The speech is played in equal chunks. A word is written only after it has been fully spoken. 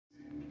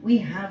we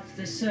have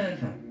the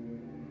server.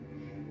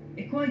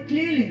 It quite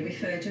clearly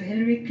referred to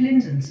Hillary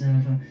Clinton's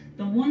server,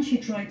 the one she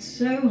tried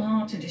so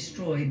hard to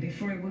destroy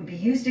before it would be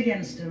used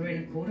against her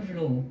in a court of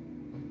law.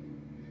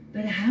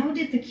 But how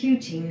did the Q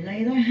team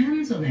lay their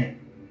hands on it?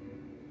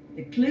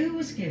 The clue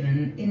was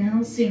given in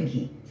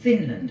Helsinki,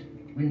 Finland,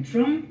 when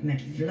Trump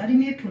met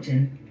Vladimir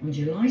Putin on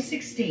July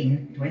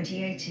 16,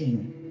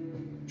 2018.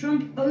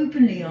 Trump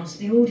openly asked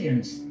the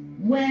audience,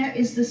 "Where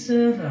is the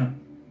server?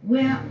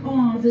 Where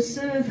are the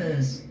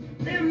servers?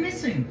 They are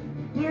missing.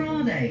 Where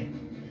are they?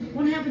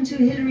 What happened to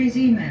Hillary's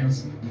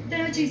emails?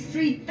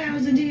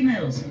 33,000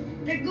 emails.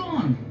 They're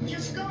gone.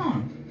 Just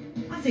gone.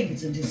 I think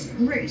it's a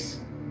disgrace."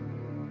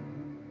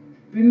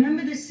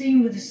 Remember the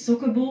scene with the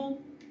soccer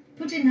ball?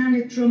 Putin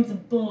handed Trump the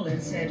ball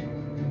and said,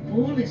 "The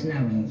ball is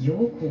now in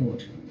your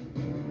court."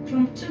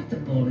 Trump took the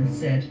ball and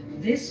said,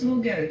 "This will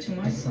go to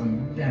my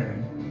son,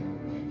 Barron."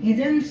 He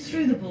then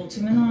threw the ball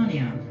to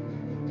Melania.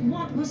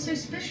 What was so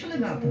special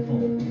about the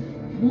ball?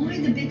 Why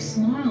the big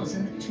smiles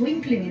and the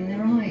twinkling in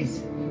their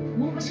eyes?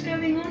 What was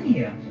going on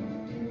here?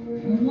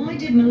 And why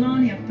did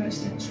Melania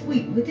post a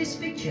tweet with this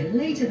picture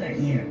later that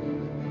year?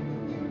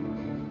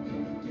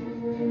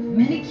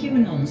 Many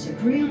QAnons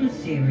agree on the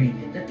theory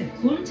that the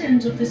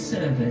content of the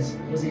servers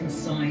was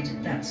inside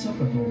that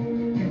soccer ball,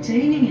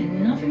 containing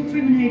enough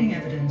incriminating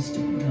evidence to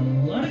put a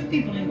lot of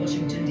people in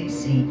Washington,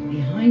 D.C.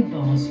 behind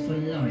bars for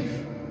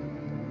life.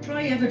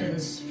 Try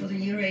evidence for the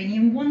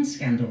Uranium One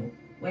scandal,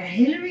 where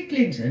Hillary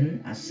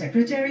Clinton, as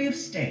Secretary of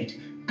State,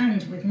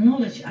 and with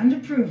knowledge and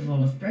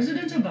approval of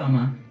President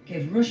Obama,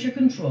 gave Russia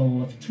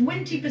control of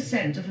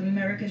 20% of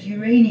America's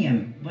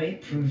uranium by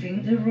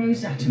approving the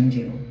Rosatom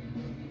deal.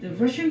 The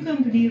Russian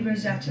company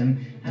Rosatom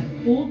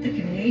had bought the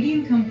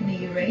Canadian company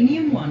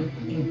Uranium One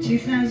in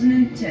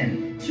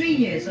 2010, 3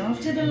 years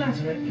after the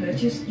latter had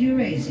purchased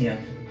Eurasia,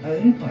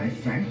 owned by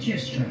Frank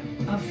Justra,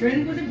 our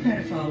friend with the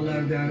pedophile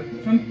logo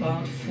from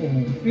part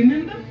 4.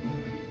 Remember?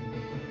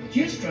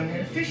 Justra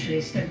had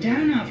officially stepped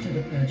down after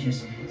the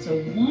purchase,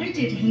 so why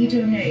did he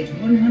donate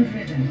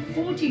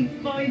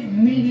 $145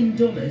 million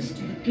to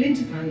the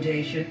Clinton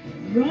Foundation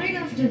right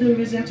after the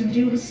Rosatom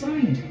deal was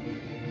signed?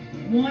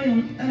 Why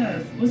on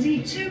earth was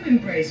he too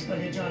embraced by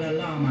the Dalai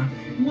Lama?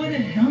 Why the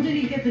hell did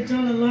he get the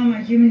Dalai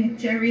Lama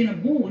Humanitarian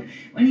Award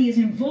when he is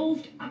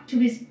involved up to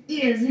his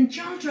ears in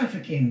child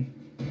trafficking?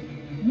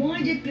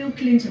 Why did Bill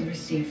Clinton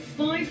receive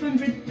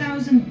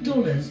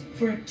 $500,000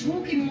 for a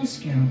talk in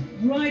Moscow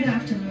right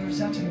after the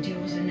Rosatom deal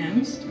was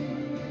announced?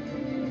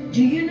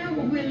 Do you know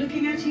what we're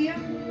looking at here?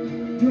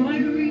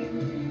 Bribery,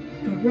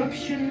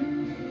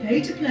 corruption, pay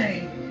to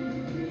play,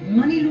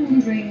 money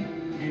laundering,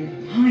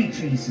 and high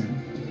treason.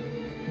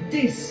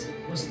 This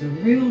was the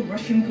real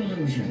Russian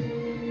collusion.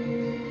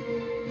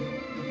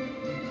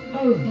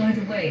 Oh, by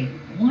the way,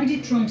 why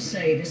did Trump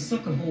say this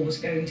soccer ball was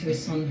going to his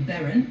son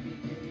Barron?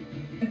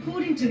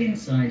 According to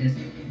insiders,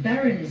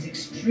 Barron is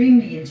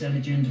extremely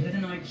intelligent with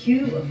an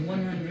IQ of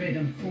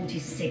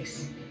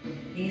 146.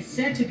 He is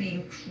said to be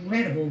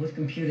incredible with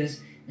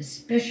computers,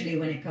 especially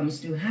when it comes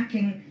to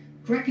hacking,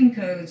 cracking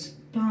codes,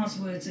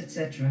 passwords,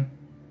 etc.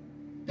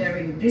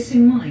 Bearing this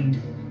in mind,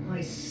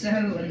 I so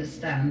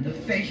understand the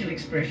facial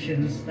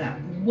expressions that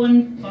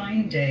one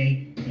fine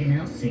day in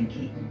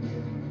Helsinki.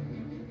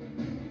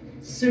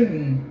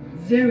 Soon,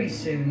 very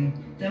soon,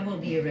 there will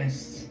be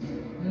arrests,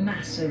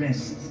 mass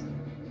arrests.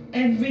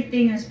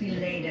 Everything has been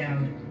laid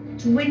out,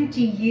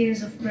 20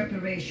 years of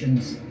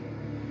preparations.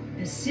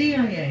 The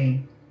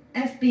CIA,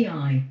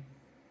 FBI,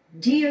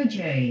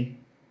 DOJ,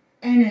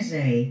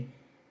 NSA,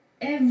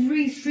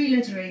 every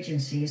three-letter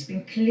agency has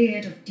been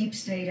cleared of deep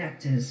state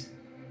actors.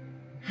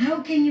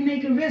 How can you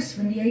make arrests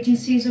when the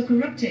agencies are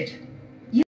corrupted?